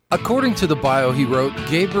According to the bio he wrote,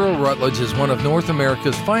 Gabriel Rutledge is one of North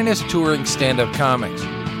America's finest touring stand-up comics.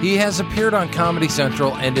 He has appeared on Comedy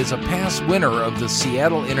Central and is a past winner of the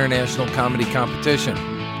Seattle International Comedy Competition.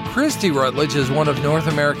 Christy Rutledge is one of North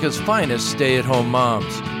America's finest stay-at-home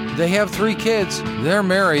moms. They have 3 kids, they're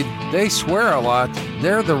married, they swear a lot,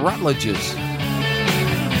 they're the Rutledges.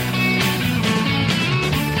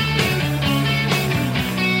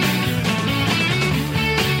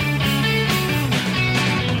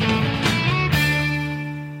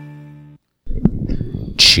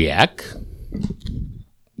 Check.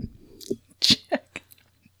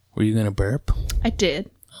 Were you going to burp? I did.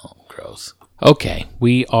 Oh, gross. Okay,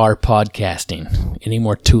 we are podcasting. Any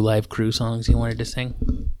more Two Live Crew songs you wanted to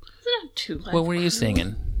sing? Not Two Live What were you Crew.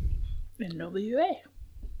 singing? NWA.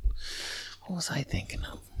 What was I thinking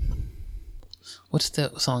of? What's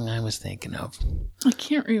the song I was thinking of? I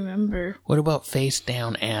can't remember. What about Face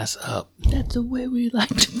Down, Ass Up? That's the way we like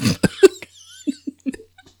to.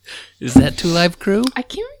 Is that Two Live Crew? I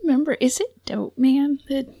can't remember. Is it Dope Man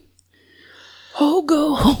that? Oh,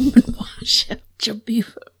 go home and wash out your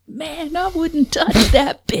beef. Man, I wouldn't touch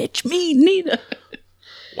that bitch. Me neither.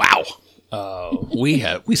 Wow.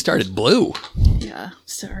 We started blue. Yeah,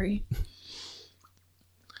 sorry.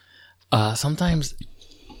 Sometimes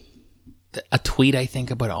a tweet I think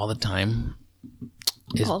about all the time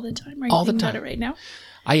is All the time. Right all the about time. it right now.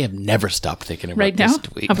 I have never stopped thinking about Right this now?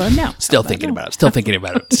 tweet. How about now? Still How about thinking now? about it. Still thinking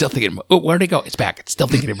about it. Still thinking about it. Oh, where'd it go? It's back. Still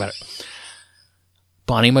thinking about it.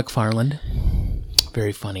 Bonnie McFarland,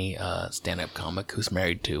 very funny stand-up comic who's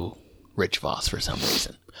married to Rich Voss for some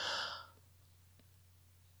reason.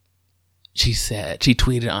 She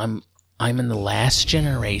tweeted, I'm in the last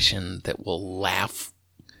generation that will laugh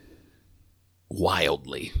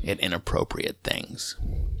wildly at inappropriate things.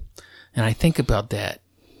 And I think about that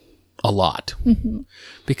a lot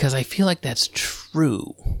because I feel like that's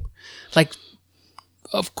true. Like,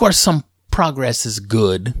 of course, some progress is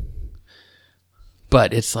good,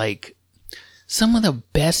 but it's like some of the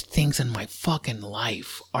best things in my fucking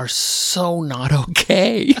life are so not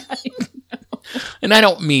okay. And I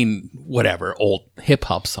don't mean whatever, old hip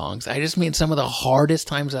hop songs. I just mean some of the hardest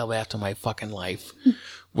times I've laughed in my fucking life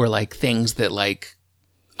were like things that like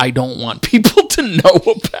I don't want people to know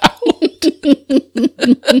about.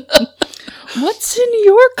 What's in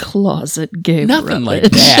your closet, Gabriel? Nothing like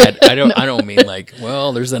that. I don't mean like,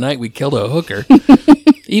 well, there's the night we killed a hooker.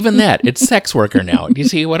 Even that, it's sex worker now. Do you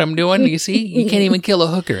see what I'm doing? You see? You can't even kill a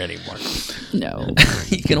hooker anymore. No.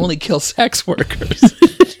 You can only kill sex workers.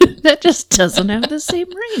 That just doesn't have the same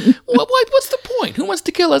ring. What's the point? Who wants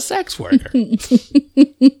to kill a sex worker?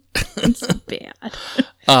 It's bad.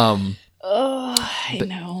 Oh, I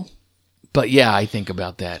know. But yeah, I think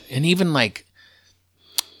about that. And even like,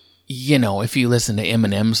 you know, if you listen to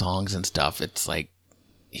Eminem songs and stuff, it's like,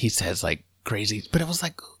 he says like crazy, but it was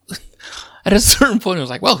like, at a certain point, it was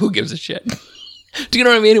like, well, who gives a shit? Do you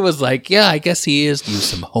know what I mean? It was like, yeah, I guess he is used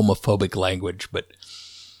some homophobic language, but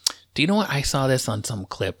do you know what? I saw this on some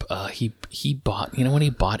clip. He bought, you know when he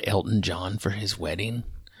bought Elton John for his wedding?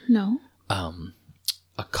 No.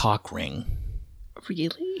 A cock ring.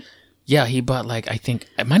 Really? Yeah, he bought like, I think,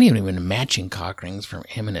 it might even have been matching cock rings for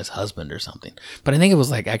him and his husband or something. But I think it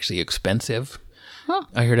was like actually expensive. Huh.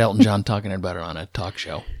 I heard Elton John talking about it on a talk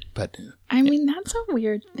show. But I mean, that's a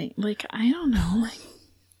weird thing. Like, I don't know. Like,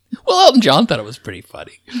 well, Elton John thought it was pretty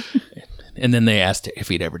funny. And then they asked if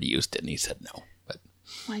he'd ever used it, and he said no. But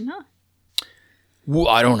why not? well,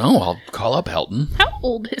 I don't know. I'll call up Elton. How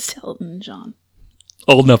old is Elton John?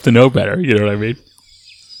 Old enough to know better, you know what I mean?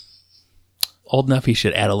 Old enough he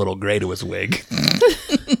should add a little gray to his wig.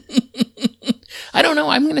 I don't know.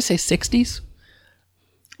 I'm going to say 60s.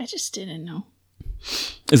 I just didn't know.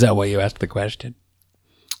 Is that why you asked the question?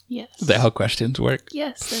 Yes. Is that how questions work?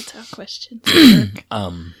 Yes, that's how questions work.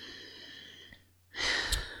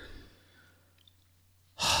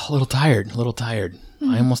 A little tired.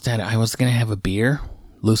 I almost had it. I was going to have a beer,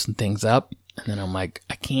 loosen things up, and then I'm like,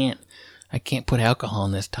 I can't put alcohol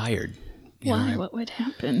in this tired. You Why? know, What would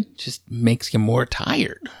happen? it just makes you more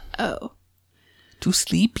tired. Oh, Too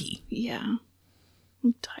sleepy. yeah.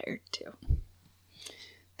 I'm tired too.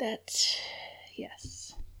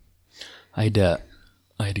 Yes. I had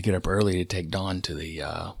to get up early to take Dawn to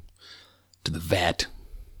the vet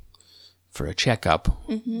for a checkup,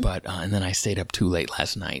 but and then I stayed up too late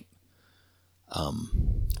last night,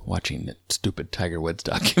 watching the stupid Tiger Woods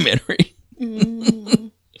documentary.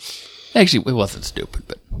 Actually, it wasn't stupid,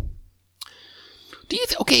 but do you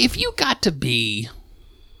okay if you got to be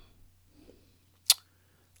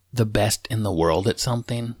the best in the world at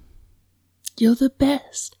something? You're the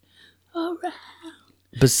best around.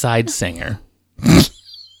 Besides singer.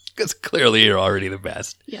 Because clearly you're already the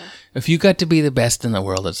best. Yeah. If you got to be the best in the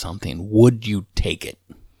world at something, would you take it?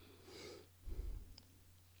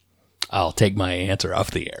 I'll take my answer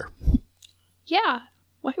off the air. Yeah.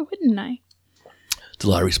 Why wouldn't I? It's a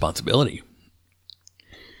lot of responsibility.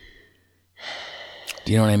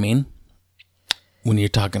 Do you know what I mean? When you're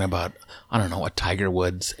talking about, I don't know, a Tiger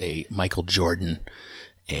Woods, a Michael Jordan,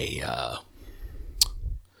 a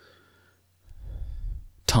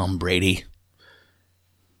Tom Brady.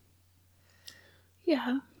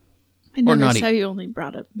 Yeah. I never saw you only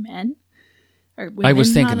brought up men. Or women. I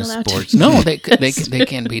was thinking of sports. No, they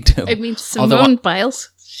can be too. I mean, Simone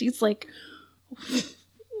Biles, she's like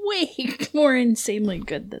way more insanely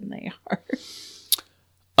good than they are.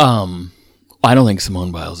 I don't think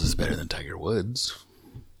Simone Biles is better than Tiger Woods.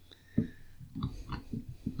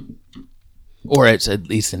 Or it's at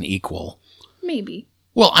least an equal. Maybe.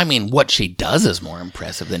 Well, I mean, what she does is more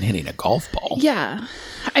impressive than hitting a golf ball. Yeah.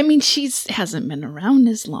 I mean, hasn't been around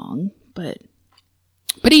as long, but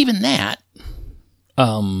even that.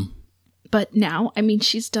 But now, I mean,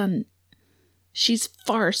 she's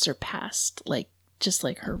far surpassed, just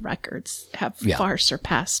like her records have far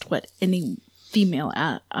surpassed what any female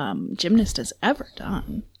gymnast has ever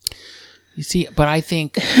done. You see, but I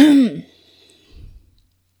think,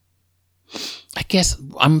 I guess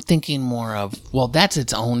I'm thinking more of, well, that's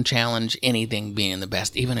its own challenge, anything being the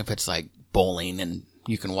best, even if it's like bowling and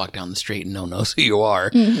you can walk down the street and no one knows who you are.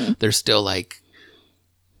 Mm-hmm. There's still like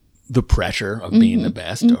the pressure of being the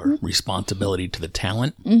best or responsibility to the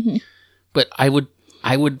talent. Mm-hmm. But I would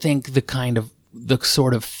think the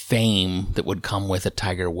sort of fame that would come with a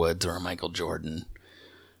Tiger Woods or a Michael Jordan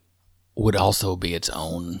would also be its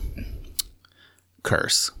own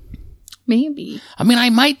curse. Maybe. I mean, I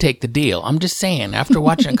might take the deal. I'm just saying, after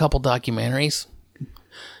watching a couple documentaries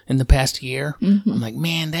in the past year, I'm like,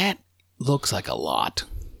 man, that looks like a lot.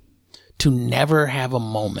 To never have a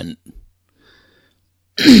moment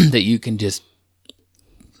that you can just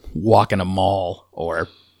walk in a mall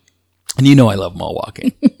and you know I love mall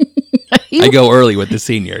walking. I go early with the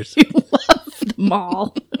seniors. You love the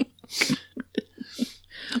mall.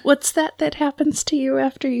 What's that happens to you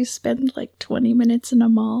after you spend like 20 minutes in a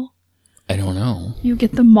mall? I don't know. You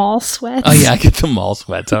get the mall sweats? Oh, yeah, I get the mall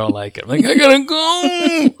sweats. I don't like it. I'm like, I gotta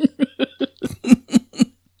go.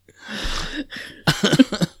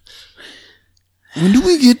 When do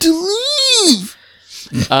we get to leave?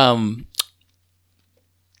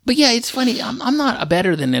 But yeah, it's funny. I'm not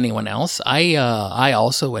better than anyone else. I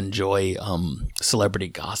also enjoy celebrity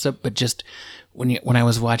gossip, but just when I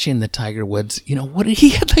was watching the Tiger Woods, what did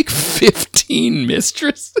he had like 15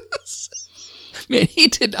 mistresses? Man, he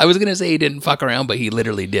did. I was gonna say he didn't fuck around, but he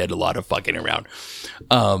literally did a lot of fucking around.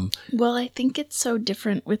 Well, I think it's so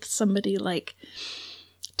different with somebody like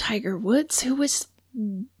Tiger Woods, who was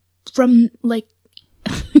from the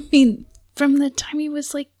time he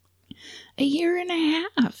was like a year and a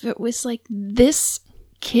half, it was like, this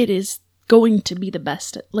kid is going to be the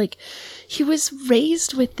best. Like, he was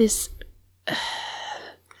raised with this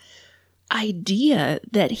idea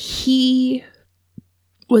that he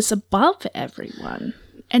was above everyone.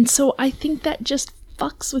 And so I think that just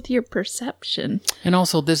fucks with your perception. And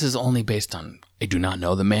also, this is only based on, I do not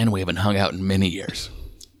know the man. We haven't hung out in many years.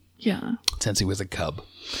 Yeah. Since he was a cub.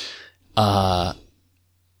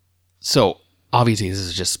 So obviously this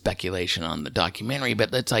is just speculation on the documentary,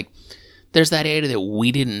 but it's like, there's that idea that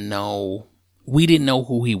we didn't know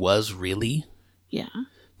who he was really. Yeah.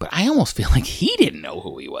 But I almost feel like he didn't know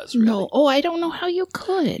who he was really. No. Oh, I don't know how you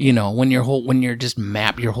could. When your whole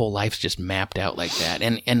life's just mapped out like that,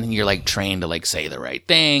 and you're like trained to like say the right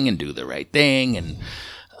thing and do the right thing, and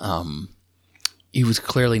he was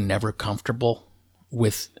clearly never comfortable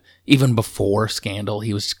with, even before Scandal,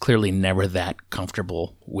 he was clearly never that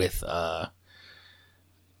comfortable with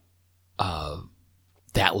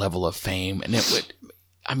that level of fame, and it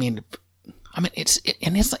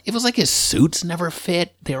was like his suits never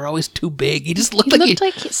fit. They were always too big. He just looked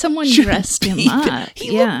like someone dressed him up.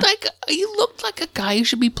 He looked like a guy who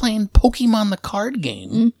should be playing Pokemon the card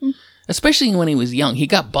game. Mm-hmm. Especially when he was young. He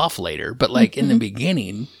got buff later, but like in the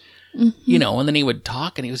beginning, and then he would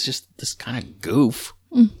talk and he was just this kind of goof.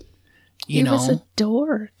 He was a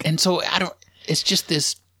dork. And so it's just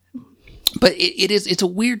this, but it's a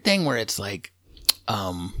weird thing where it's like,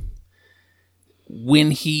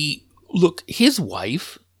 when his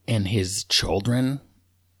wife and his children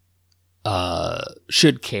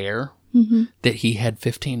should care that he had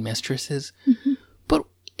 15 mistresses, but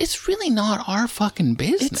it's really not our fucking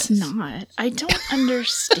business. It's not. I don't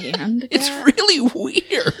understand. It's really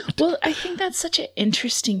weird. Well, I think that's such an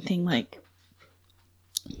interesting thing. Like,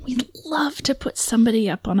 we love to put somebody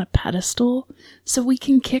up on a pedestal so we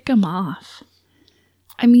can kick them off.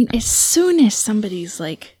 I mean, as soon as somebody's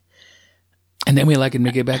like... And then we like them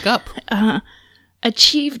to get back up.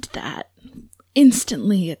 Achieved that,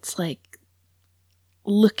 instantly it's like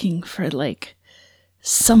looking for like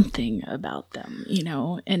something about them, you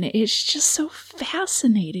know? And it's just so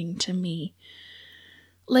fascinating to me.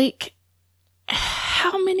 Like,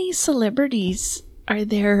 how many celebrities are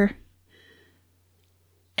there?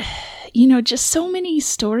 You know, just so many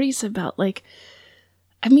stories about like,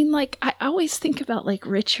 I mean, like, I always think about like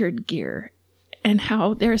Richard Gere and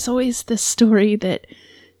how there's always this story that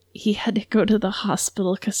he had to go to the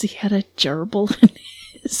hospital because he had a gerbil in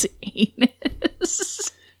his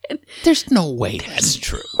anus. And there's no way that's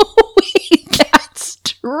true. No way that's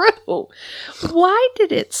true. Why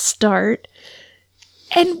did it start?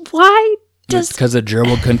 And why does... Because the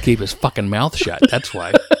gerbil couldn't keep his fucking mouth shut. That's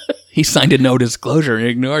why. He signed a no disclosure and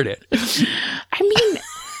ignored it. I mean...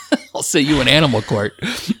 I'll see you in animal court.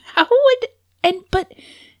 How would... But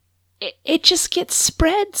it just gets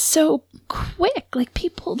spread so quick. Like,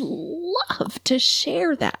 people love to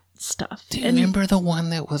share that stuff. Do you remember the one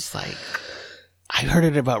that was like... I heard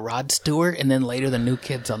it about Rod Stewart, and then later the New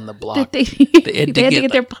Kids on the Block. They had to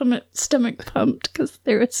get their stomach pumped because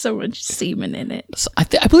there was so much semen in it. So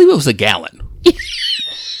I believe it was a gallon.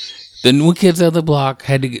 The New Kids on the Block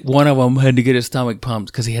one of them had to get his stomach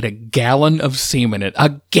pumped because he had a gallon of semen in it.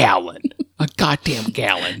 A gallon. A goddamn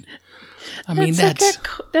gallon. I mean,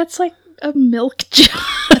 that's like a milk jug.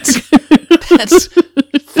 That's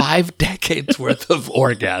 5 decades worth of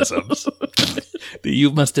orgasms that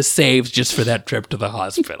you must have saved just for that trip to the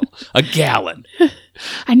hospital. A gallon.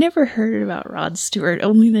 I never heard about Rod Stewart,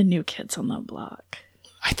 only the New Kids on the Block.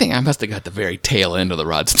 I think I must have got the very tail end of the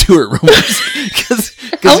Rod Stewart rumors.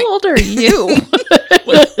 How old are you?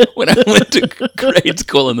 when I went to grade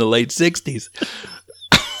school in the late 60s.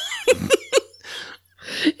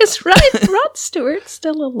 Is Rod Stewart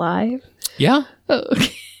still alive? Yeah. Oh,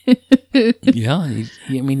 okay. Yeah.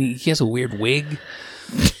 He has a weird wig.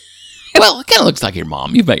 Well, it kind of looks like your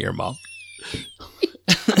mom. You've met your mom.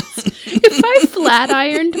 If I flat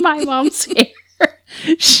ironed my mom's hair,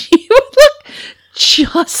 she would look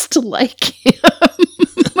just like him.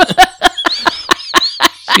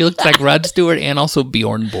 She looks like Rod Stewart and also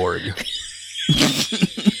Bjorn Borg.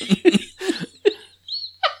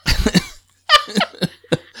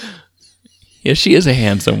 Yeah, she is a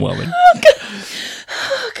handsome woman.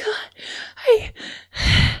 Oh God.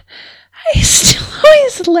 I still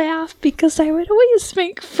always laugh because I would always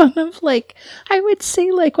make fun of, like, I would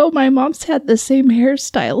say, like, well, my mom's had the same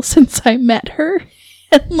hairstyle since I met her.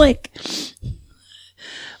 And, like,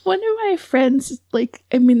 one of my friends, like,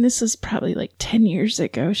 I mean, this is probably like 10 years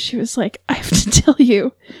ago. She was like, I have to tell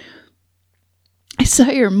you, I saw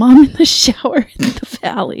your mom in the shower in the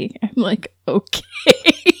valley. I'm like, okay.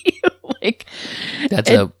 Like,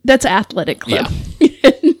 that's athletic club. Yeah.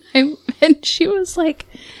 And she was like,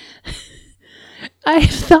 I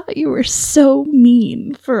thought you were so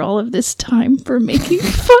mean for all of this time for making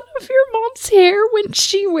fun of your mom's hair when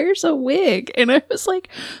she wears a wig. And I was like,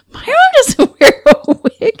 my mom doesn't wear a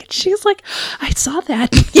wig. And she's like, I saw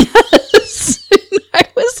that. Yes. And I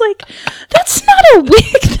was like, that's not a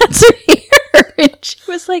wig. That's her hair. And she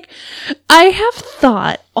was like, I have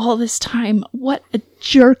thought all this time, what a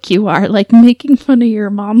jerk you are, like making fun of your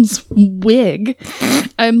mom's wig.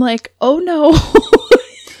 I'm like, oh no.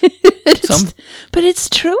 But it's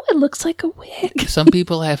true. It looks like a wig. Some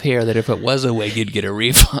people have hair that if it was a wig, you'd get a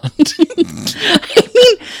refund. I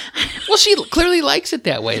mean, well, she clearly likes it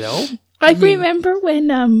that way, though. I remember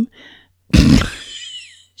when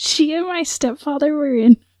she and my stepfather were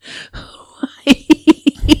in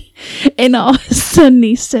Hawaii, and all of a sudden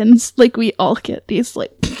he sends, like, we all get these,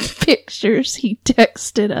 like, pictures. He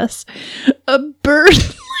texted us, a bird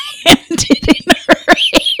landed in her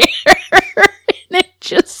hair, and it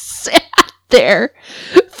just sat there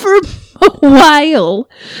for a while.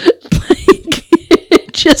 Like,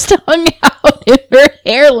 it just hung out in her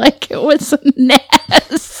hair like it was a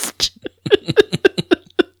nest.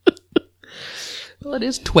 Well, it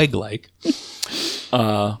is twig-like.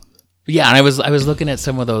 Yeah, and I was looking at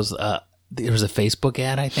some of those. There was a Facebook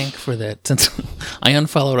ad, I think, for that. Since I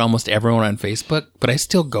unfollowed almost everyone on Facebook, but I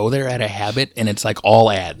still go there out of habit, and it's like all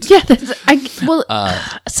ads. Yeah,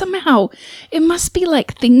 somehow it must be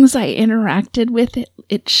like things I interacted with.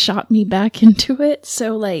 It shot me back into it.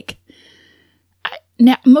 So like,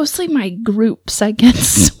 now mostly my groups, I get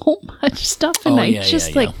so much stuff, and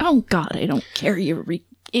oh God, I don't care. You're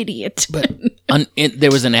idiot. But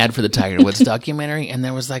there was an ad for the Tiger Woods documentary, and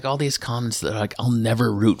there was like all these comments that are like, I'll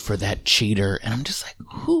never root for that cheater. And I'm just like,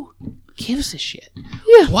 who gives a shit?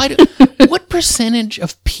 Yeah. What percentage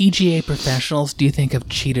of PGA professionals do you think have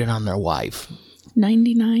cheated on their wife?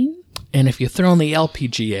 99? And if you throw in the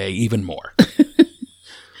LPGA, even more.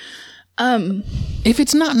 If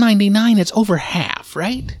it's not 99, it's over half,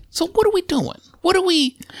 right? So what are we doing?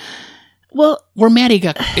 Well, we're mad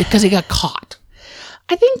because he got caught.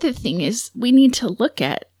 I think the thing is, we need to look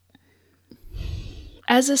at,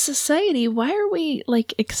 as a society, why are we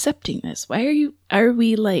like accepting this? Why are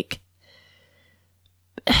we like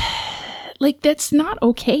that's not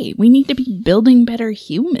okay. We need to be building better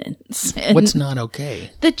humans. And what's not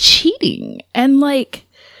okay? The cheating and like.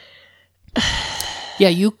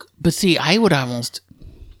 Yeah, but see, I would almost.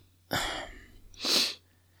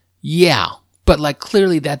 Yeah, but like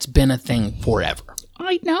clearly that's been a thing forever.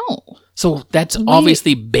 I know. So that's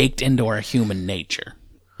obviously baked into our human nature.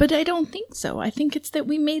 But I don't think so. I think it's that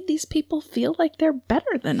we made these people feel like they're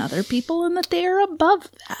better than other people and that they are above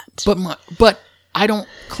that. But I don't.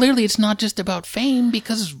 Clearly, it's not just about fame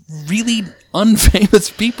because really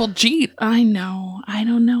unfamous people cheat. I know. I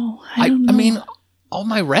don't know. I mean, all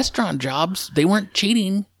my restaurant jobs, they weren't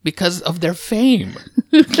cheating because of their fame.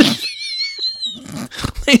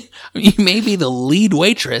 You may be the lead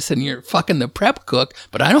waitress and you're fucking the prep cook,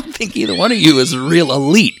 but I don't think either one of you is real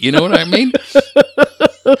elite. You know what I mean?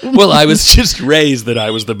 Well, I was just raised that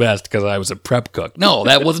I was the best because I was a prep cook. No,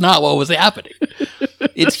 that was not what was happening.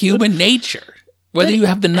 It's human nature. Whether you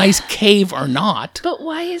have the nice cave or not. But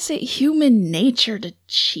why is it human nature to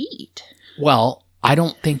cheat? Well, I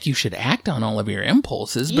don't think you should act on all of your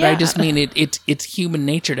impulses, but I just mean it's human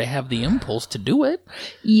nature to have the impulse to do it.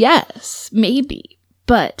 Yes, maybe.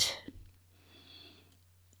 But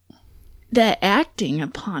the acting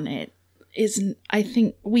upon it is, I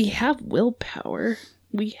think we have willpower.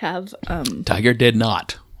 We have Tiger did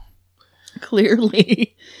not.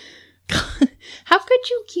 Clearly. How could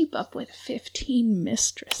you keep up with 15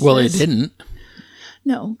 mistresses? Well, he didn't.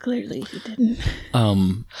 No, clearly he didn't.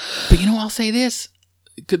 But I'll say this: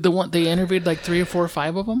 the one they interviewed, like 3 or 4 or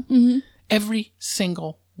 5 of them, mm-hmm. Every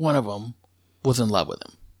single one of them was in love with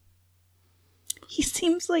him. He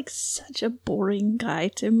seems like such a boring guy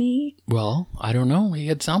to me. Well, I don't know. He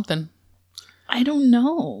had something. I don't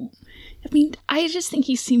know. I mean, I just think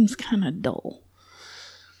he seems kind of dull.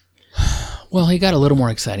 Well, he got a little more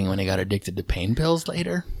exciting when he got addicted to pain pills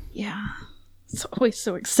later. Yeah. It's always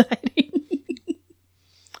so exciting.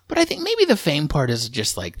 But I think maybe the fame part is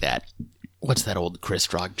just like that. What's that old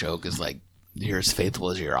Chris Rock joke? Is like, you're as faithful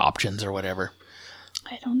as your options or whatever.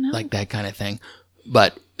 I don't know. Like that kind of thing.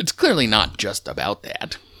 But it's clearly not just about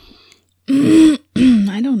that.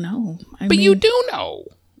 I don't know. But you do know.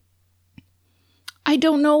 I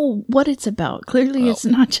don't know what it's about. Clearly, it's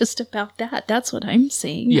not just about that. That's what I'm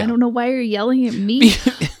saying. Yeah. I don't know why you're yelling at me.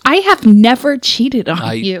 I have never cheated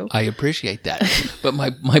on you. I appreciate that. But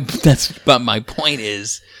my point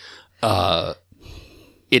is,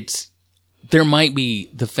 there might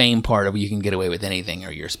be the fame part of you can get away with anything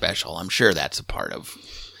or you're special. I'm sure that's a part of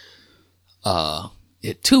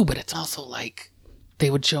it too. But it's also like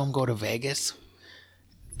they would show him go to Vegas.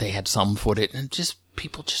 They had some footage and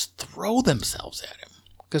people just throw themselves at him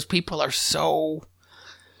because people are so.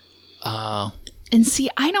 And see,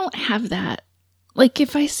 I don't have that. Like,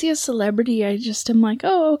 if I see a celebrity, I just am like,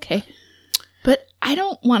 oh, okay. But I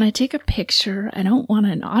don't want to take a picture. I don't want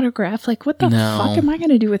an autograph. Like, what the fuck am I going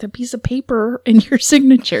to do with a piece of paper and your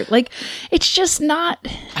signature? Like, it's just not.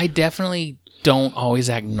 I definitely don't always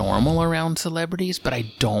act normal around celebrities, but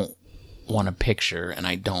I don't want a picture, and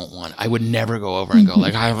I would never go over and go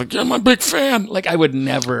like, I'm a big fan. Like, I would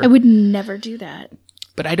never do that.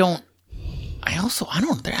 But I think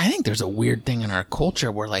there's a weird thing in our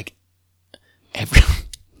culture where like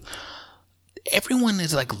everyone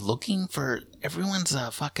is like looking for, everyone's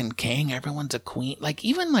a fucking king, everyone's a queen. Like,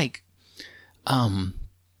 even like I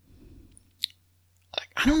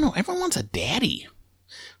don't know, everyone's a daddy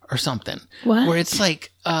or something. What? Where it's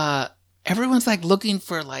like everyone's like looking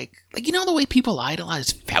for like the way people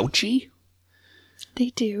idolize Fauci?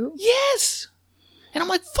 They do. Yes. And I'm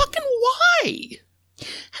like, fucking why?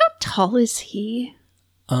 How tall is he?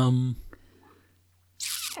 I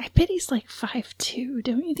bet he's like 5'2".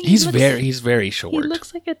 Don't you think? He's very short. He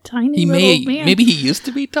looks like a tiny little man. Maybe he used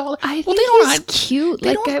to be tall. I think he's cute.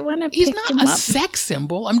 Like, I want to pick him up. He's not a sex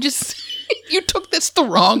symbol. I'm just... You took this the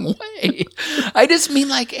wrong way. I just mean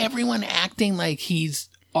like everyone acting like he's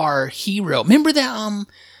our hero. Remember that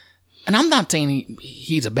And I'm not saying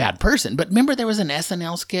he's a bad person, but remember there was an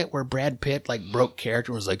SNL skit where Brad Pitt like broke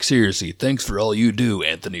character and was like, seriously, thanks for all you do,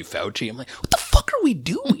 Anthony Fauci. I'm like, what the fuck are we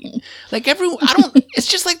doing? Like it's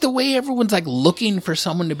just like the way everyone's like looking for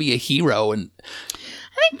someone to be a hero. And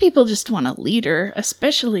I think people just want a leader,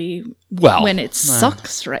 especially when it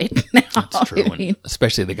sucks right now. That's true. I mean,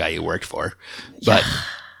 especially the guy you worked for. But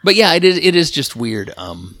yeah, it is just weird.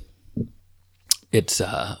 It's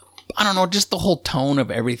I don't know, just the whole tone of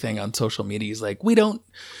everything on social media is like, we don't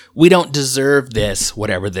deserve this,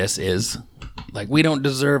 whatever this is. Like, we don't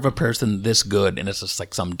deserve a person this good, and it's just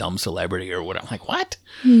like some dumb celebrity or whatever. I'm like, what?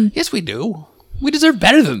 Yes, we do. We deserve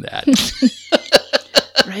better than that.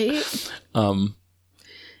 Right?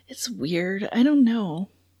 It's weird. I don't know.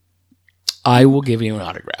 I will give you an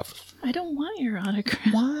autograph. I don't want your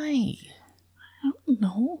autograph. Why? I don't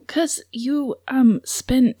know. Because you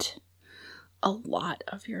spent a lot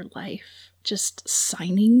of your life just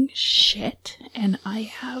signing shit, and I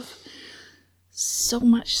have so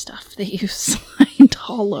much stuff that you signed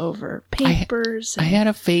all over papers. I had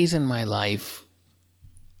a phase in my life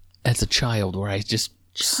as a child where I just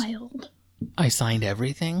I signed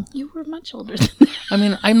everything. You were much older than that. I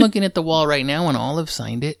mean, I'm looking at the wall right now, and Olive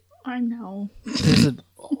signed it. I know. There's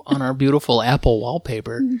on our beautiful Apple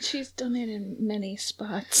wallpaper. She's done it in many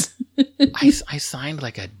spots. I signed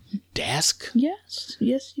like a desk. Yes,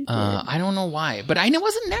 you did. I don't know why, but I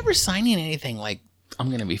wasn't never signing anything like I'm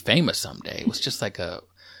going to be famous someday. It was just like a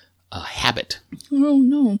habit. Oh,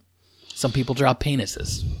 no. Some people draw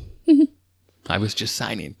penises. I was just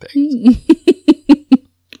signing things.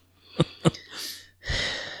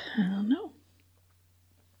 I don't know.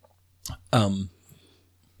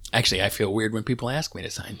 Actually, I feel weird when people ask me to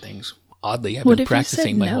sign things. Oddly, I've been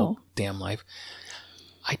practicing my whole damn life.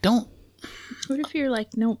 I don't. What if you're like,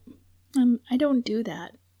 nope, I don't do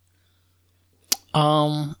that?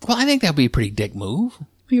 Well, I think that'd be a pretty dick move.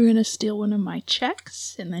 You're going to steal one of my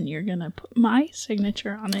checks, and then you're going to put my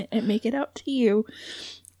signature on it and make it out to you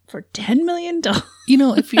for $10 million. You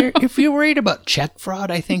know, if you're worried about check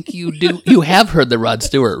fraud, I think you do. You have heard the Rod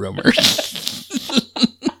Stewart rumors.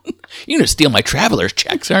 You're going to steal my traveler's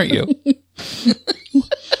checks, aren't you?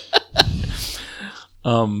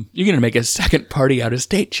 You're going to make a second party out of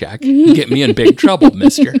state check and get me in big trouble,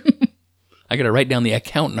 mister. I got to write down the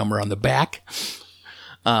account number on the back.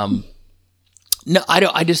 No,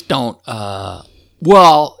 I just don't.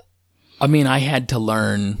 Well, I mean, I had to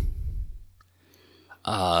learn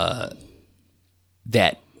that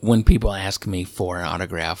when people ask me for an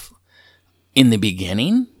autograph in the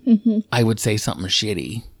beginning, I would say something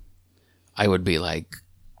shitty. I would be like,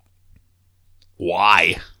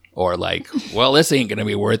 why? Or like, well, this ain't going to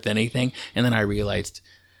be worth anything. And then I realized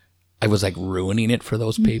I was like ruining it for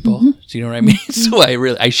those people. Do you know what I mean? So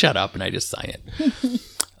I shut up and I just sign it.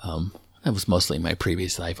 That was mostly my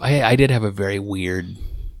previous life. I did have a very weird,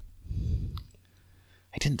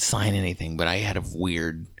 I didn't sign anything, but I had a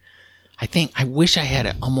weird, I wish I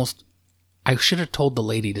had I should have told the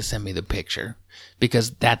lady to send me the picture,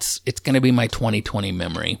 because it's going to be my 2020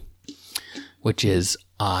 memory, which is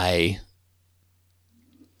I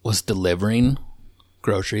was delivering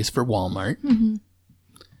groceries for Walmart,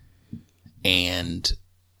 and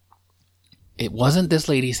it wasn't this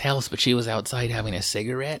lady's house, but she was outside having a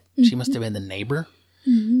cigarette. She must have been the neighbor.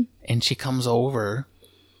 And she comes over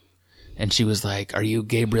and she was like, "Are you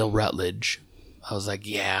Gabriel Rutledge?" I was like,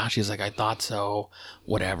 "Yeah." She's like, "I thought so.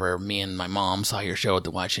 Whatever. Me and my mom saw your show at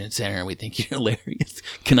the Washington Center and we think you're hilarious.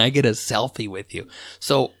 Can I get a selfie with you?"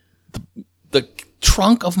 So the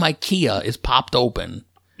trunk of my Kia is popped open.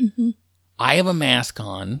 I have a mask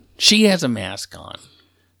on. She has a mask on.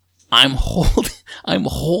 I'm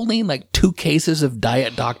holding like 2 cases of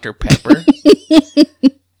Diet Dr. Pepper.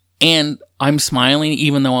 And I'm smiling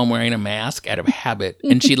even though I'm wearing a mask out of habit.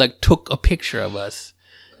 And she like took a picture of us.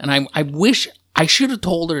 And I wish I should have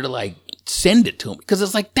told her to like send it to me, because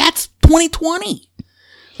it's like, that's 2020.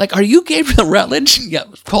 Like, are you Gabriel Rutledge? Yeah,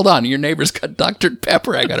 hold on. Your neighbor's got Dr.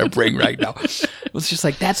 Pepper I got to bring right now. It was just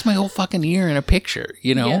like, that's my whole fucking year in a picture,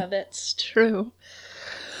 you know? Yeah, that's true.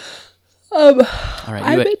 All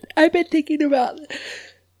right, I've been thinking about.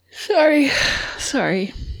 Sorry.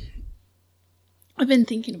 I've been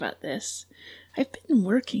thinking about this. I've been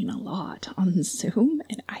working a lot on Zoom,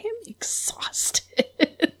 and I am exhausted.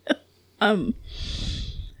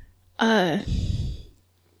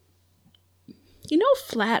 You know,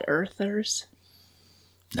 flat earthers?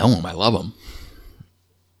 No, I love them.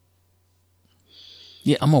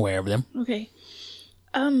 Yeah, I'm aware of them. Okay.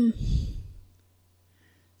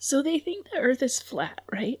 So they think the earth is flat,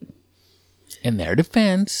 right? In their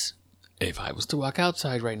defense, if I was to walk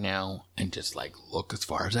outside right now and just like look as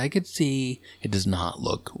far as I could see, it does not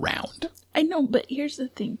look round. I know, but here's the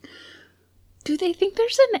thing. Do they think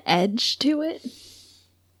there's an edge to it?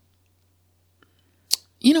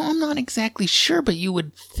 You know, I'm not exactly sure, but you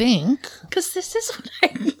would think. Because this is what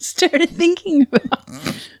I started thinking about.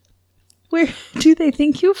 Where do they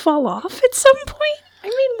think you fall off at some point? I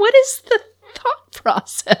mean, what is the thought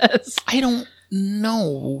process? I don't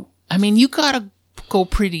know. I mean, you gotta go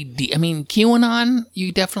pretty deep. I mean, QAnon,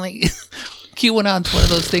 you definitely... QAnon's one of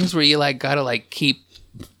those things where you like gotta like keep...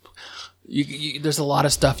 there's a lot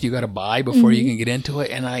of stuff you gotta buy before you can get into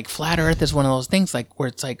it. And like Flat Earth is one of those things like where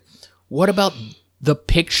it's like, what about the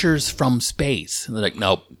pictures from space? And they're like,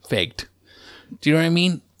 nope, faked. Do you know what I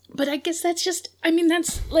mean? But I guess that's just... I mean,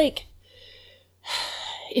 that's like...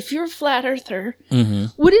 If you're a flat earther,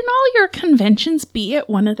 wouldn't all your conventions be at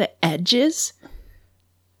one of the edges?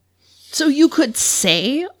 So you could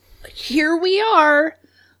say, here we are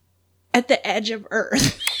at the edge of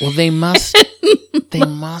Earth. Well, they must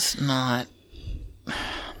not.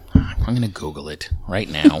 I'm going to Google it right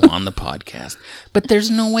now on the podcast. But there's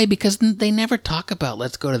no way because they never talk about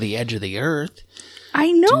let's go to the edge of the Earth.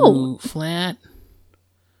 I know. Do flat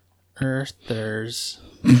earthers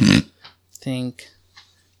think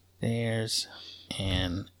there's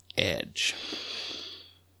an edge?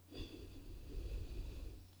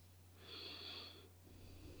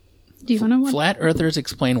 Do you want to? Flat earthers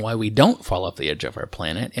explain why we don't fall off the edge of our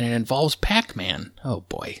planet, and it involves Pac-Man. Oh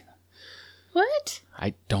boy. What?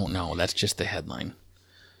 I don't know. That's just the headline.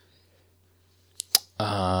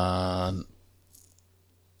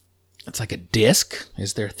 It's like a disc,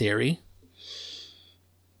 is their theory.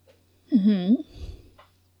 Mm-hmm.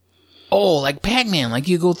 Oh, like Pac-Man. Like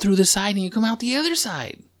you go through the side and you come out the other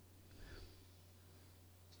side.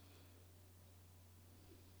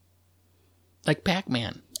 Like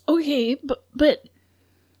Pac-Man. Okay, but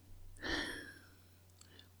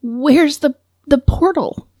where's the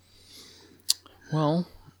portal? Well,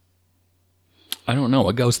 I don't know.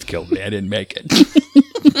 A ghost killed me. I didn't make it.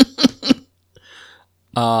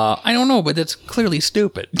 I don't know, but that's clearly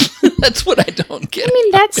stupid. That's what I don't get. I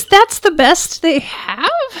mean, that's the best they have.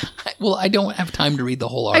 Well, I don't have time to read the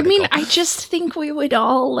whole article. I mean, I just think we would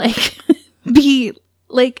all like be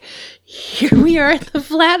like, here we are at the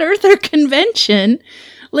Flat Earther convention.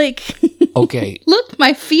 Like, okay, look,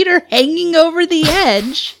 my feet are hanging over the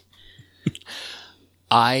edge.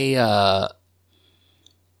 I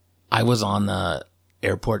was on the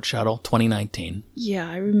airport shuttle 2019. Yeah,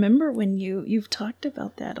 I remember when you've talked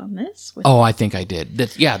about that on this. I think I did.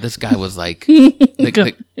 This guy was like, he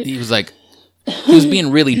was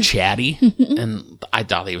being really chatty, and I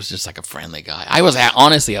thought he was just like a friendly guy. I was like,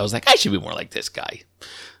 I should be more like this guy.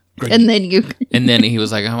 And then he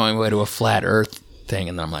was like, I'm on my way to a flat Earth thing,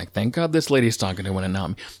 and then I'm like, thank God this lady's talking to one and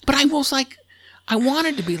not me. But I was like, I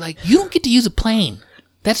wanted to be like, you don't get to use a plane.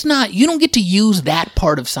 You don't get to use that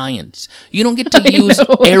part of science. You don't get to use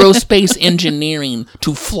aerospace engineering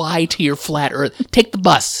to fly to your flat Earth. Take the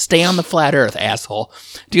bus. Stay on the flat Earth, asshole.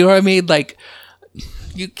 Do you know what I mean? Like,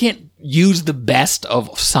 you can't use the best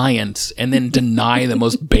of science and then deny the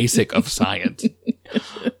most basic of science.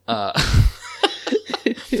 But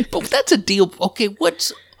that's a deal. Okay,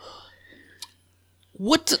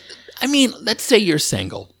 I mean, let's say you're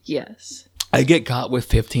single. Yes. I get caught with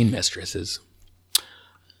 15 mistresses.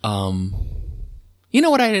 You know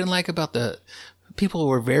what I didn't like about the people who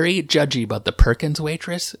were very judgy about the Perkins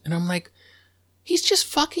waitress? And I'm like, he's just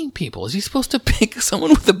fucking people. Is he supposed to pick someone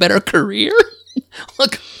with a better career?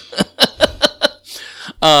 Look,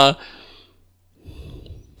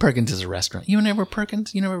 Perkins is a restaurant. You never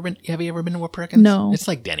Perkins? Have you ever been to a Perkins? No. It's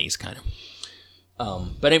like Denny's kind of.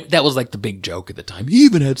 But that was like the big joke at the time. He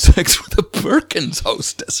even had sex with a Perkins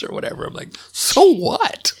hostess or whatever. I'm like, so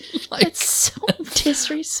what? Like, it's so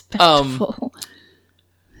disrespectful.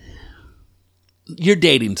 You're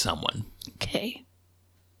dating someone. Okay.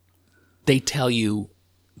 They tell you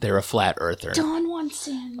they're a flat earther. Don wants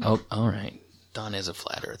in. Oh, all right. Don is a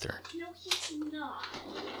flat earther. No, he's not.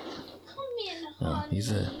 Come in, Oh, honey.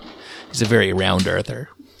 he's a very round earther.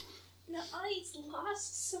 No, he's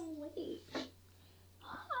lost some weight.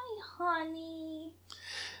 Hi, honey.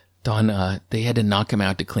 Don, they had to knock him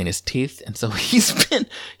out to clean his teeth, and so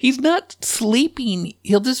he's not sleeping.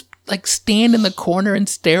 He'll just like stand in the corner and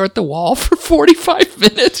stare at the wall for 45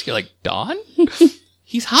 minutes. You're like, Don?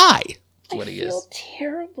 He's high. That's what he is. I feel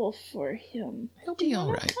terrible for him. He'll be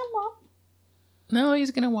all right. Come up. No,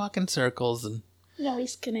 he's gonna walk in circles and. No,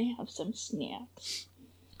 he's gonna have some snacks.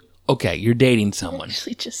 Okay, you're dating someone.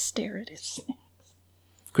 Actually, just stare at his snacks.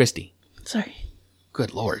 Christy. Sorry.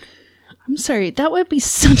 Good Lord. I'm sorry. That would be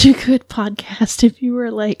such a good podcast if you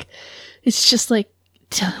were like, it's just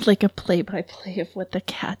like a play-by-play of what the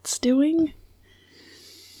cat's doing.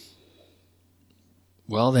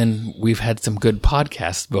 Well, then we've had some good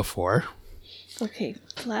podcasts before. Okay,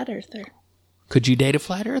 flat earther. Could you date a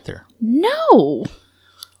flat earther? No.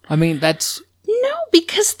 I mean, that's... No,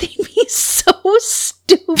 because they'd be so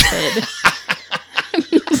stupid.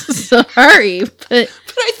 I'm sorry, but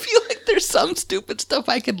I feel like there's some stupid stuff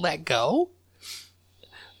I could let go.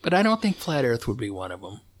 But I don't think flat earth would be one of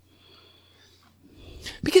them.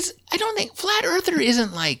 Because I don't think flat earther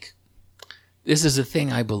isn't like, this is a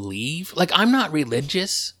thing I believe. Like, I'm not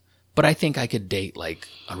religious, but I think I could date like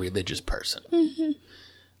a religious person. Mm-hmm.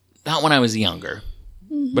 Not when I was younger,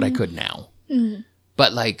 but I could now. Mm-hmm.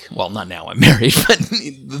 But like, well, not now, I'm married, but...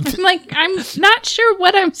 I'm not sure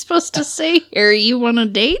what I'm supposed to say here. You want to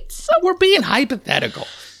date? So we're being hypothetical.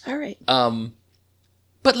 All right.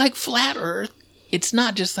 But like flat earth, it's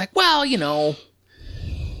not just like, well, you know,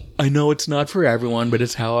 I know it's not for everyone, but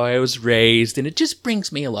it's how I was raised, and it just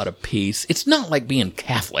brings me a lot of peace. It's not like being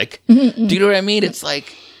Catholic. Mm-mm. Do you know what I mean? It's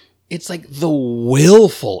like the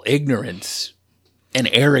willful ignorance and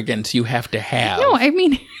arrogance you have to have. No, I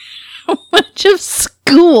mean... How much of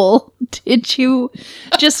school did you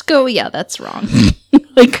just go, yeah, that's wrong?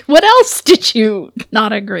 Like, what else did you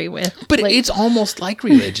not agree with? But like, it's almost like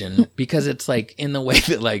religion because it's like in the way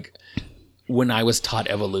that like when I was taught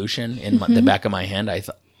evolution in the back of my hand,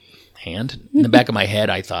 in the back of my head,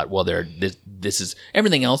 I thought, well, this is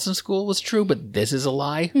everything else in school was true, but this is a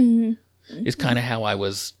lie. Mm-hmm. Is kind of how I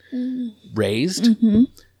was raised. Mm-hmm.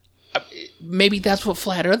 Maybe that's what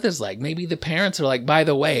flat earth is like. Maybe the parents are like, by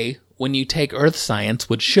the way, when you take earth science,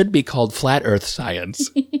 which should be called flat earth science,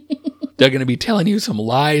 they're going to be telling you some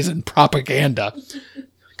lies and propaganda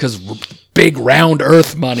because big round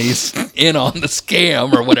earth money's in on the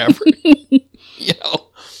scam or whatever. You know?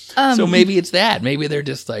 So maybe it's that. Maybe they're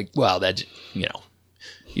just like, well, that, you know,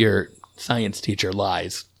 your science teacher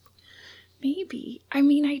lies. Maybe. I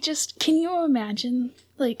mean, can you imagine,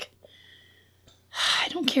 like, I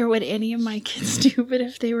don't care what any of my kids do, but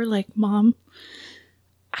if they were like, Mom,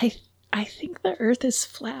 I think the earth is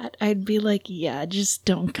flat, I'd be like, yeah, just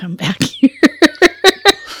don't come back here.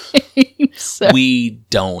 We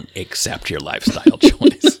don't accept your lifestyle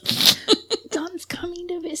choice. Don's coming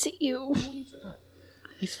to visit you.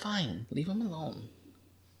 He's fine. Leave him alone.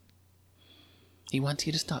 He wants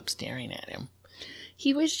you to stop staring at him.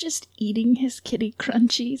 He was just eating his kitty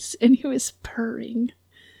crunchies, and he was purring.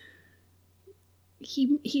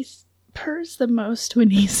 He purrs the most when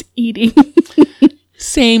he's eating.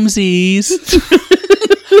 Samesies.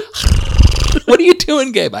 What are you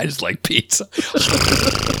doing, Gabe? I just like pizza.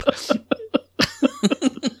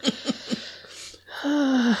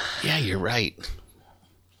 Yeah, you're right.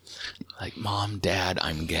 Like, Mom, Dad,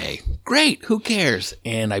 I'm gay. Great, who cares?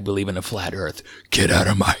 And I believe in a flat earth. Get out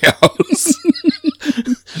of my house.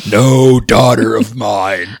 No daughter of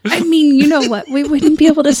mine. I mean, you know what? We wouldn't be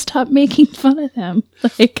able to stop making fun of them.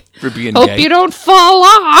 Like, for being hope gay. You don't fall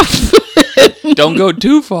off. Don't go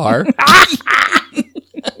too far.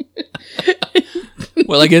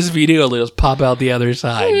 Well, I guess if you do, it'll just pop out the other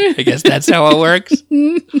side. I guess that's how it works.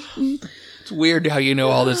 It's weird how you know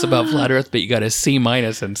all this about flat earth, but you got a C-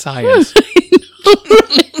 in science. Right.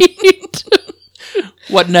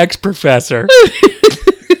 What next, Professor?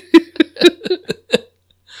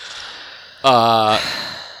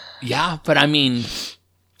 Yeah, but I mean,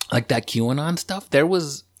 like that QAnon stuff,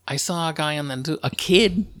 I saw a guy a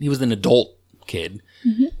kid, he was an adult kid,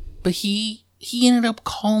 but he ended up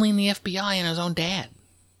calling the FBI and his own dad.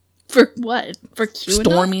 For what? For QAnon?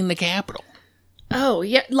 Storming the Capitol. Oh,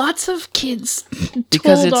 yeah, lots of kids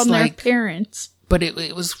because told it's on like, their parents. But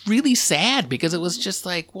it was really sad because it was just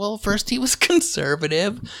like, well, first he was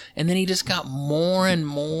conservative, and then he just got more and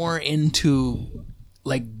more into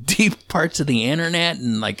like deep parts of the internet,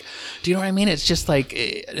 and like, do you know what I mean? It's just like,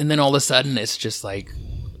 and then all of a sudden it's just like,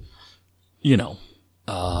 you know,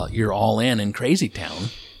 you're all in Crazy Town.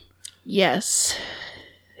 Yes.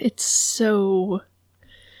 It's so...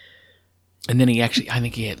 And then I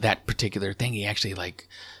think he had that particular thing, he actually like,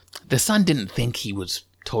 the son didn't think he was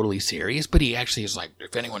totally serious, but he actually is like,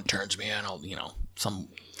 if anyone turns me in, I'll, you know, some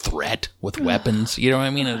threat with weapons, you know what I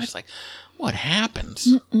mean? It's just like, what happens?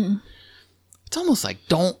 Mm-mm. It's almost like,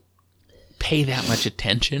 don't pay that much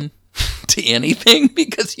attention to anything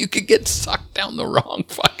because you could get sucked down the wrong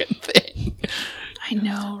fucking thing. I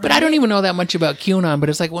know, right? But I don't even know that much about QAnon, but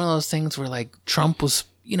it's like one of those things where like Trump was,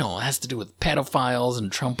 you know, it has to do with pedophiles,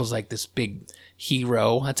 and Trump was like this big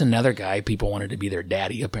hero. That's another guy people wanted to be their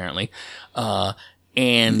daddy, apparently.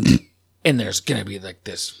 And there's going to be like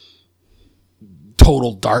this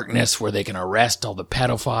total darkness where they can arrest all the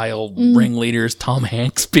pedophile ringleaders, Tom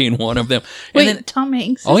Hanks being one of them. Wait, and then, Tom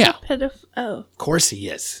Hanks Oh, is yeah. a pedophile? Oh. Of course he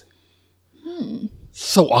is.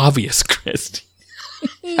 So obvious, Christy.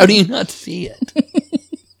 How do you not see it?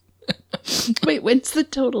 Wait, when's the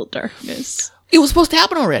total darkness? It was supposed to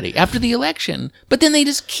happen already after the election, but then they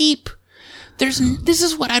just keep. This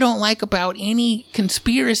is what I don't like about any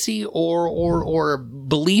conspiracy or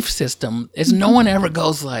belief system is no one ever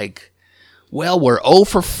goes like, well, we're 0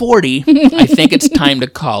 for 40. I think it's time to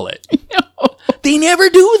call it. No. They never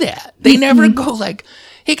do that. They never go like,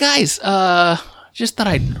 hey guys, just thought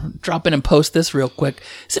I'd drop in and post this real quick.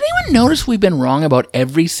 Has anyone noticed we've been wrong about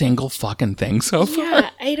every single fucking thing so far? Yeah,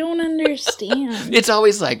 I don't understand. It's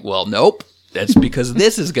always like, well, nope. That's because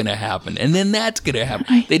this is going to happen, and then that's going to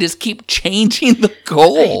happen. They just keep changing the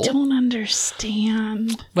goal. I don't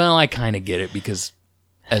understand. Well, I kind of get it because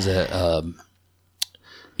as a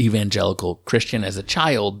evangelical Christian, as a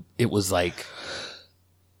child, it was like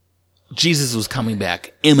Jesus was coming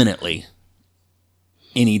back imminently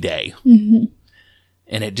any day. Mm-hmm.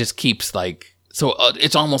 And it just keeps like, so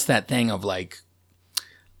it's almost that thing of like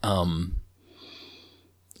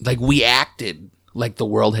we acted like the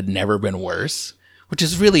world had never been worse, which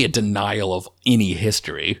is really a denial of any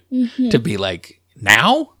history. Mm-hmm. To be like,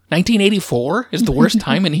 now 1984 is the worst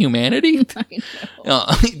time in humanity. I know.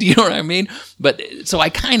 Do you know what I mean? But so I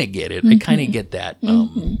kind of get it. I kind of get that.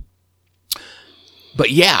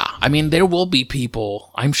 But yeah, I mean, there will be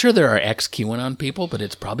people. I'm sure there are ex-QAnon people, but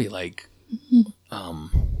it's probably like,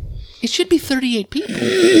 it should be 38 people.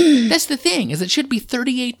 That's the thing, is it should be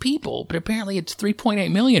 38 people, but apparently it's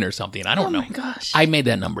 3.8 million or something. I don't know. Oh my gosh. I made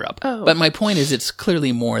that number up. Oh. But my point is it's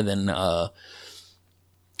clearly more than,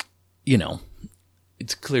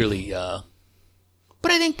 it's clearly, but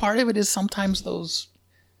I think part of it is sometimes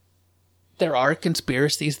there are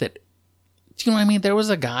conspiracies that, do you know what I mean? There was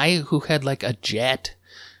a guy who had like a jet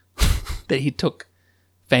that he took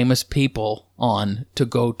famous people on to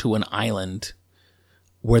go to an island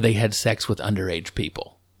where they had sex with underage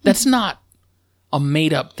people. That's not a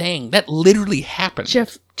made-up thing. That literally happened.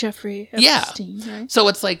 Jeffrey Epstein, right? So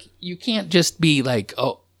it's like, you can't just be like,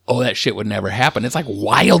 oh, that shit would never happen. It's like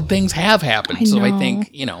wild things have happened. I So I know.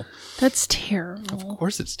 think, That's terrible. of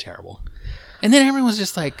course it's terrible. And then everyone's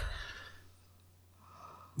just like,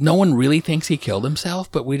 no one really thinks he killed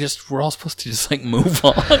himself, but we're all supposed to just like move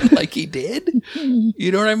on like he did.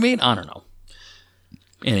 You know what I mean? I don't know.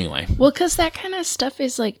 Anyway. Well, because that kind of stuff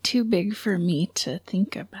is like too big for me to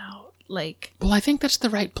think about. Like, Well, I think that's the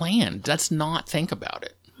right plan. Let's not think about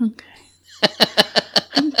it. okay.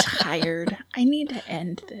 I'm tired. I need to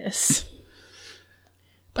end this.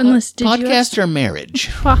 Unless did Podcast or marriage?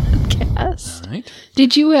 podcast. All right.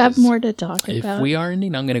 Did you have more to talk If about? we are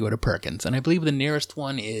ending, I'm going to go to Perkins. And I believe the nearest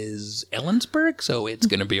one is Ellensburg, so it's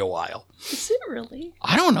going to be a while. Is it really?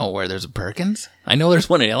 I don't know where there's a Perkins. I know there's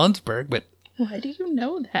one in Ellensburg, but... Why do you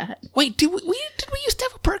know that? Wait, did we used to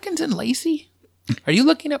have a Perkins in Lacey? Are you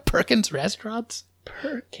looking at Perkins restaurants?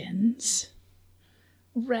 Perkins.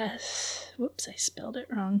 Whoops, I spelled it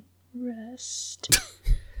wrong.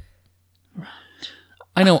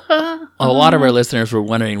 I know a lot of our listeners were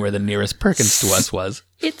wondering where the nearest Perkins to us was.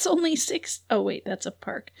 It's only 6. Oh, wait, that's a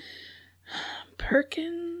park.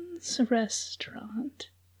 Perkins restaurant.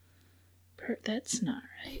 That's not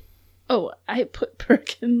right. Oh, I put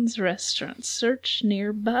Perkins restaurant. Search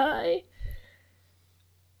nearby.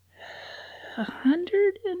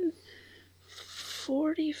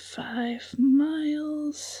 145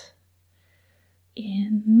 miles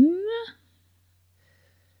in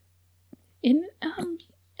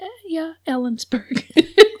Ellensburg.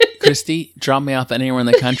 Christy, drop me off anywhere in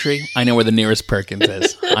the country. I know where the nearest Perkins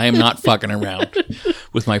is. I am not fucking around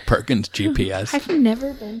with my Perkins GPS. I've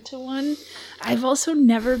never been to one. I've also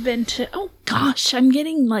never been to. Oh gosh, I'm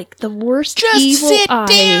getting like the worst Just evil sit eye.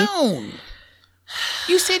 down.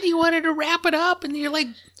 You said you wanted to wrap it up, and you're like,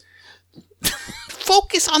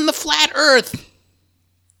 focus on the flat Earth.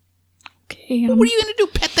 Okay, What are you going to do?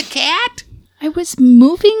 Pet the cat? I was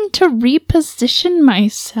moving to reposition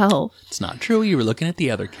myself. It's not true. You were looking at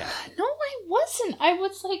the other cat. No, I wasn't. I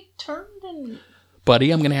was like turned and.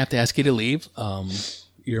 Buddy, I'm going to have to ask you to leave.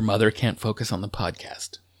 Your mother can't focus on the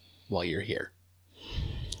podcast while you're here.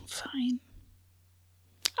 Fine.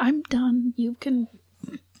 I'm done. You can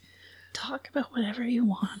talk about whatever you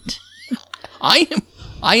want. I am.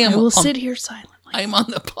 I will sit here silently. I am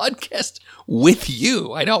on the podcast with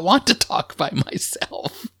you. I don't want to talk by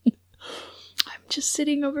myself. I'm just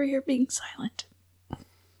sitting over here being silent.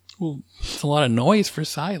 Well, it's a lot of noise for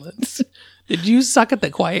silence. Did you suck at the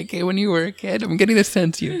quiet game when you were a kid? I'm getting the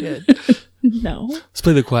sense you did. No. Let's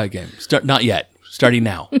play the quiet game. Not yet. Starting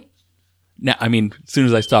now. Now, I mean, as soon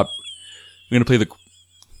as I stop, I'm going to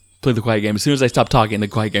play the quiet game. As soon as I stop talking, the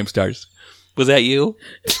quiet game starts. Was that you?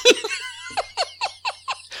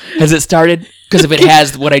 Has it started? Because if it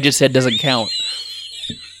has, what I just said doesn't count.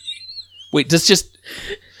 Wait,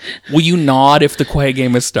 will you nod if the quiet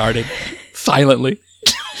game has started? Silently.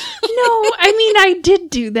 No, I mean, I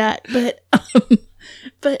did do that, but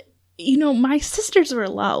my sisters were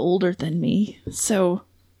a lot older than me, so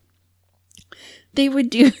they would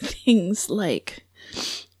do things like,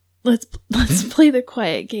 let's play the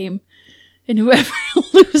quiet game, and whoever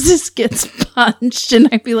loses gets punched, and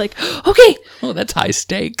I'd be like, okay. Oh, that's high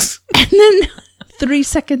stakes. And then 3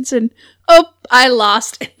 seconds in, I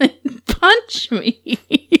lost, and then punch me.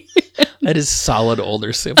 That is solid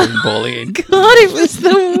older sibling bullying. God, it was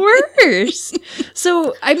the worst.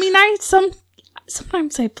 So, I mean,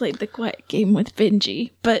 sometimes I played the quiet game with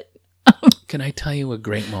Benji, but... Can I tell you a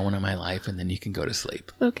great moment of my life, and then you can go to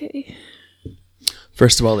sleep? Okay.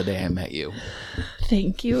 First of all, the day I met you.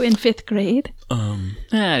 Thank you. In 5th grade? I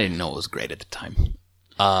didn't know it was great at the time.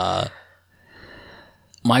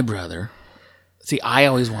 My brother... See, I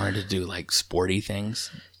always wanted to do, like, sporty things.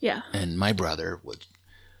 Yeah. And my brother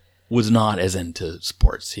was not as into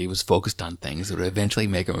sports. He was focused on things that would eventually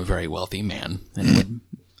make him a very wealthy man. And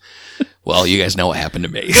well, you guys know what happened to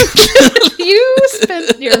me. You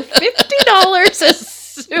spent your $50 as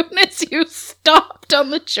soon as you stopped on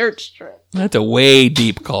the church trip. That's a way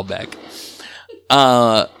deep callback.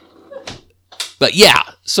 But yeah,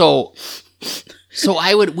 so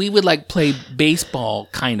we would like play baseball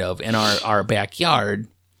kind of in our backyard.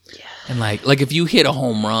 Yeah. And like if you hit a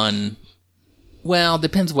home run, well,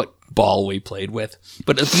 depends what ball we played with.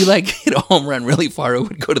 But if you like hit a home run really far, it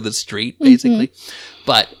would go to the street basically. Mm-hmm.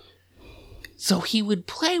 But so he would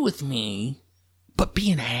play with me, but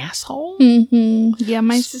be an asshole. Mm-hmm. Yeah,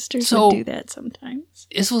 my sisters would do that sometimes.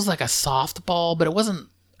 This was like a softball, but it wasn't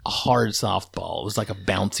a hard softball. It was like a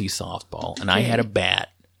bouncy softball, and I had a bat.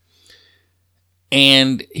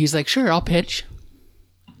 And he's like, sure, I'll pitch.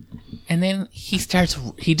 And then he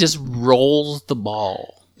just rolls the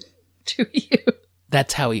ball. To you.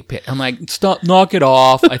 That's how he pitched. I'm like, stop, knock it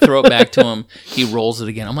off. I throw it back to him. He rolls it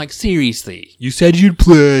again. I'm like, seriously, you said you'd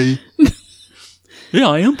play. Yeah,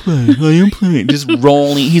 I am playing. Just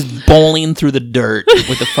rolling. He's bowling through the dirt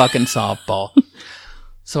with the fucking softball.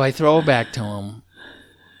 So I throw it back to him.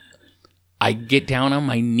 I get down on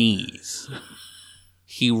my knees.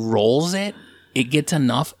 He rolls it. It gets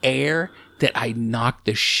enough air that I knock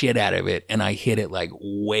the shit out of it, and I hit it like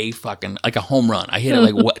way fucking like a home run. I hit it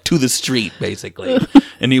like to the street basically,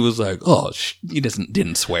 and he was like, "Oh," he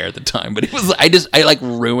didn't swear at the time, but it was I like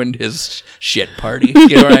ruined his shit party.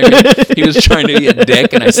 You know what I mean? He was trying to be a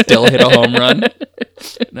dick, and I still hit a home run,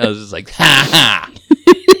 and I was just like, "Ha ha."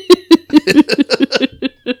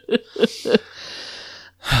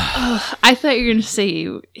 I thought you were going to say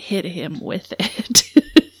you hit him with it.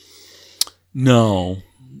 No.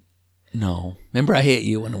 Remember I hit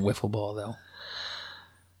you in a wiffle ball, though?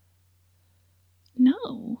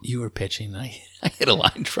 No. You were pitching. I hit a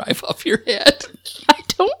line drive off your head. I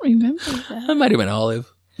don't remember that. That might have been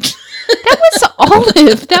Olive. That was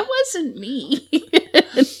Olive. That wasn't me.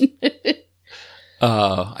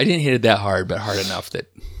 I didn't hit it that hard, but hard enough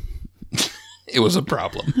that it was a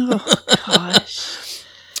problem. Oh, gosh.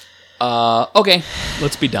 Okay,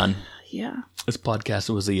 let's be done. Yeah. This podcast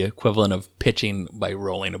was the equivalent of pitching by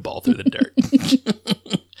rolling a ball through the dirt.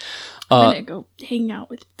 I'm going to go hang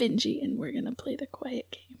out with Benji, and we're going to play the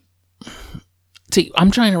quiet game. See,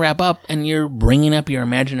 I'm trying to wrap up, and you're bringing up your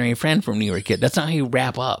imaginary friend from New York Kid. That's not how you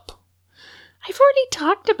wrap up. I've already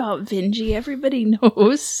talked about Benji. Everybody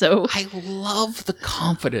knows, so... I love the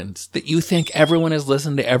confidence that you think everyone has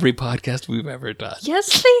listened to every podcast we've ever done.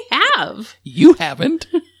 Yes, they have. You haven't.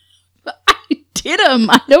 Did him.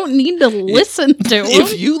 I don't need to listen to him.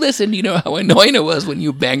 If you listened, you know how annoying it was when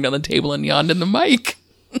you banged on the table and yawned in the mic.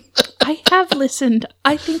 I have listened.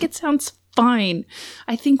 I think it sounds fine.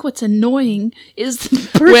 I think what's annoying is the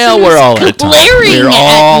person we're all out of time. We're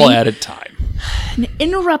all out of time. And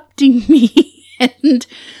interrupting me, and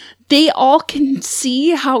they all can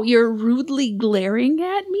see how you're rudely glaring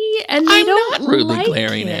at me, and they don't not rudely like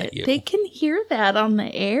glaring it. at you. They can hear that on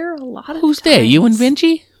the air a lot of Who's times. they? You and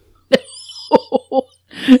Benji?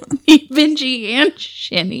 Me, Benji, and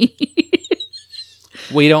Shenny.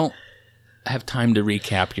 We don't have time to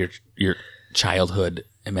recap your childhood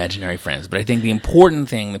imaginary friends, but I think the important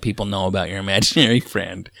thing that people know about your imaginary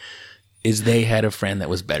friend is they had a friend that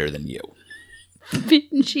was better than you.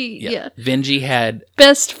 Benji, yeah. Benji had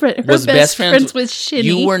best friend. Was best friends with Shinny.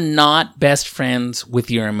 You were not best friends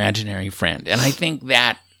with your imaginary friend, and I think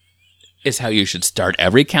that is how you should start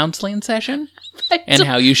every counseling session and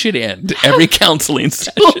how you should end every counseling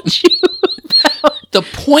session. The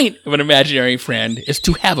point of an imaginary friend is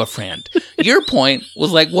to have a friend. Your point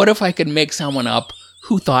was like, what if I could make someone up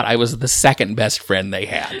who thought I was the second best friend they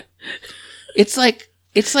had? It's like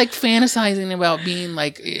fantasizing about being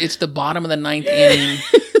like, it's the bottom of the 9th inning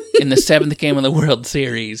in the 7th game of the World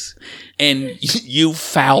Series, and you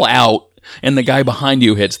foul out, and the guy behind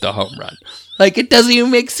you hits the home run. Like, it doesn't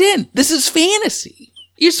even make sense. This is fantasy.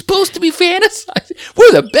 You're supposed to be fantasizing.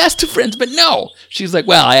 We're the best of friends, but no. She's like,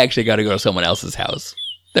 well, I actually got to go to someone else's house.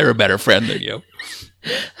 They're a better friend than you.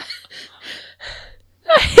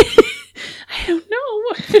 I don't know.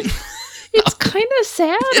 It's kind of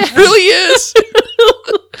sad. It really is.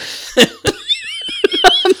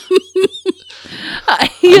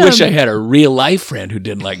 I wish I had a real life friend who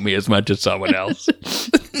didn't like me as much as someone else.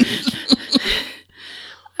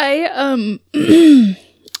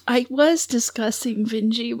 I was discussing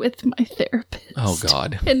Vinji with my therapist. Oh,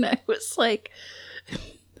 God. And I was like,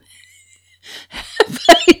 have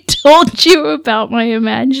I told you about my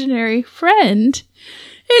imaginary friend?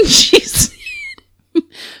 And she said,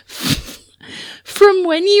 from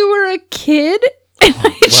when you were a kid? And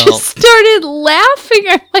I just started laughing.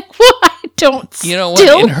 I'm like, well, I don't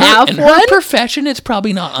still have in one. her profession, it's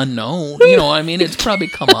probably not unknown. You know what I mean? It's probably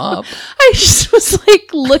come up. I just was like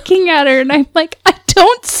looking at her and I'm like, I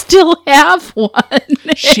don't still have one.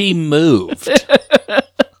 She moved. I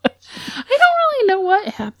don't really know what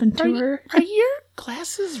happened to her. Are your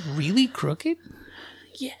glasses really crooked?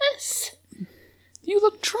 Yes. You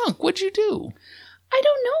look drunk. What'd you do? I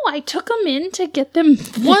don't know. I took them in to get them.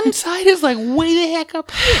 One side is like way the heck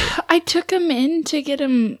up here. I took them in to get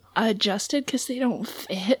them adjusted because they don't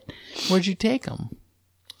fit. Where'd you take them?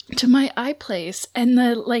 To my eye place. And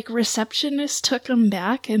the receptionist took them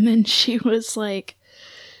back. And then she was like,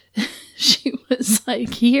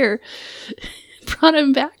 here, brought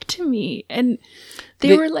them back to me. And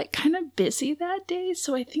they were kind of busy that day.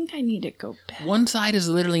 So I think I need to go back. One side is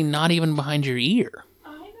literally not even behind your ear.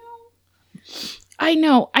 I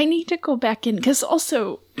know. I need to go back in because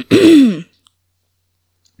also the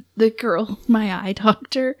girl, my eye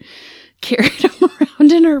doctor, carried him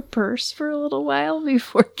around in her purse for a little while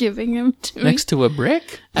before giving him to me. Next to a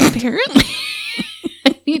brick? Apparently.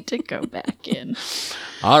 I need to go back in.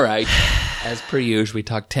 All right. As per usual, we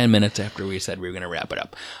talked 10 minutes after we said we were going to wrap it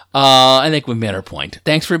up. I think we've made our point.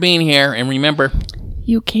 Thanks for being here. And remember,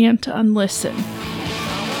 you can't unlisten.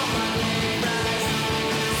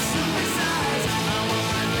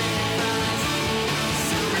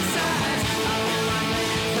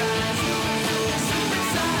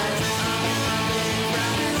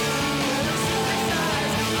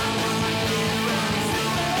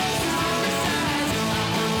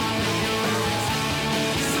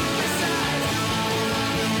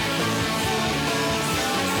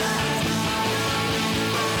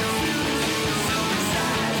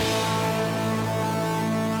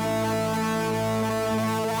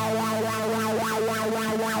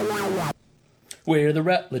 We're the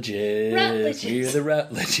Rutledges. We're the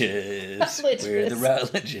Rutledges. We're the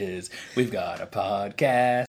Rutledges. We've got a podcast.